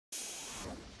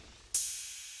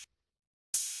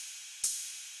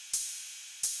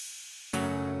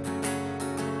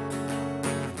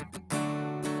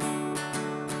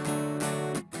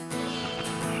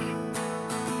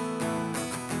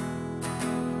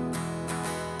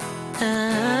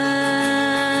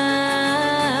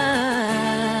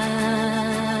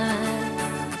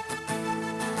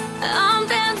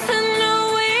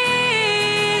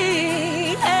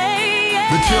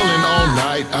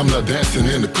I'm not dancing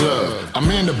in the club. I'm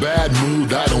in a bad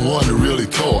mood, I don't wanna really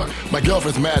talk. My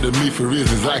girlfriend's mad at me for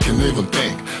reasons I can't even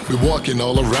think. We're walking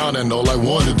all around and all I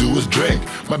wanna do is drink.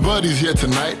 My buddies here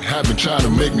tonight have been trying to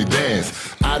make me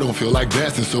dance. I don't feel like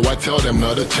dancing, so I tell them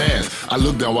not a chance. I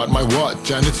look down at my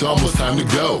watch and it's almost time to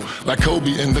go. Like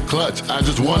Kobe in the clutch, I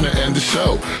just wanna end the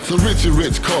show. So Richie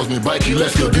Rich calls me, Bikey,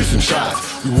 let's go do some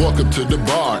shots. We walk up to the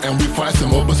bar and we find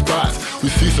some open spots. We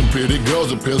see some pretty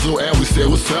girls, a pizzle, and we say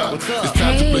what's up. It's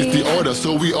time to place the order,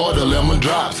 so we order lemon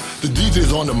drops. The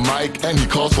DJ's on the mic and he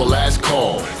calls for last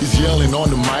call. He's yelling on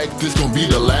the mic, this gon' be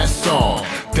the last song.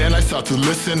 Then I start to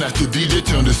listen as the DJ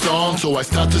turns the song. So I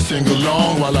start to sing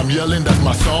along while I'm yelling, that's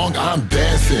my song, I'm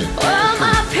dancing. All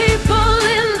my people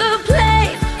in the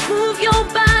place, move your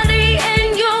body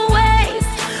and your waist.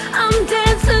 I'm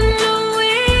dancing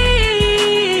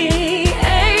Louis,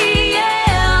 hey,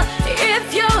 yeah.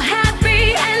 If you're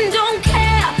happy and don't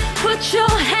care, put your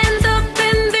hands up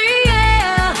in the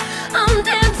air. I'm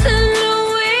dancing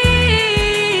Louis,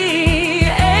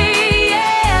 hey,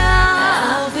 yeah.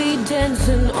 I'll be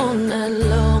dancing all night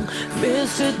long.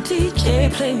 Mr.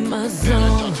 DJ, play my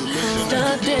song.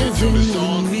 Start dancing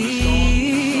with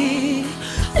me,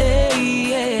 hey,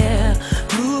 yeah.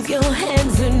 Move your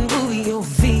hands and move your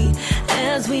feet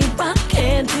as we rock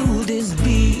and do this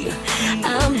beat.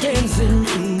 I'm dancing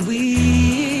with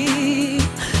me,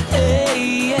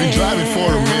 hey, yeah. Been driving for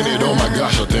a minute, oh my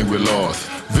gosh, I think we're lost.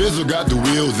 Visual got the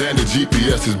wheels and the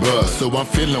GPS is buzzed. So I'm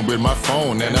fiddling with my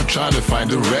phone and I'm trying to find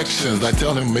directions. I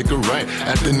tell him make a right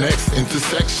at the next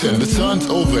intersection. The sun's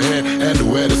overhead and the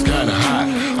weather's kinda hot.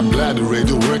 I'm glad the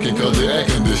radio working cause the air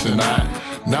conditioning hot.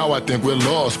 Now I think we're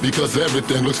lost because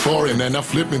everything looks foreign. And I'm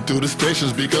flipping through the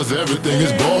stations because everything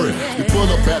is boring. We pull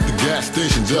up at the gas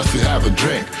station just to have a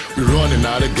drink. We're running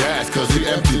out of gas cause we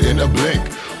emptied in a blink.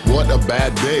 What a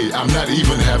bad day, I'm not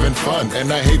even having fun.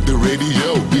 And I hate the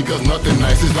radio because nothing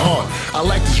nice is on. I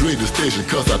like this radio station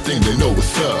cause I think they know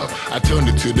what's up. I turn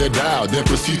it to their dial, then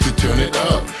proceed to turn it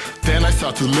up. Then I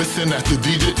start to listen as the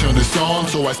DJ turns the song.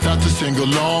 So I start to sing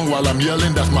along while I'm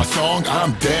yelling, that's my song,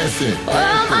 I'm dancing.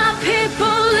 All my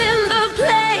people in the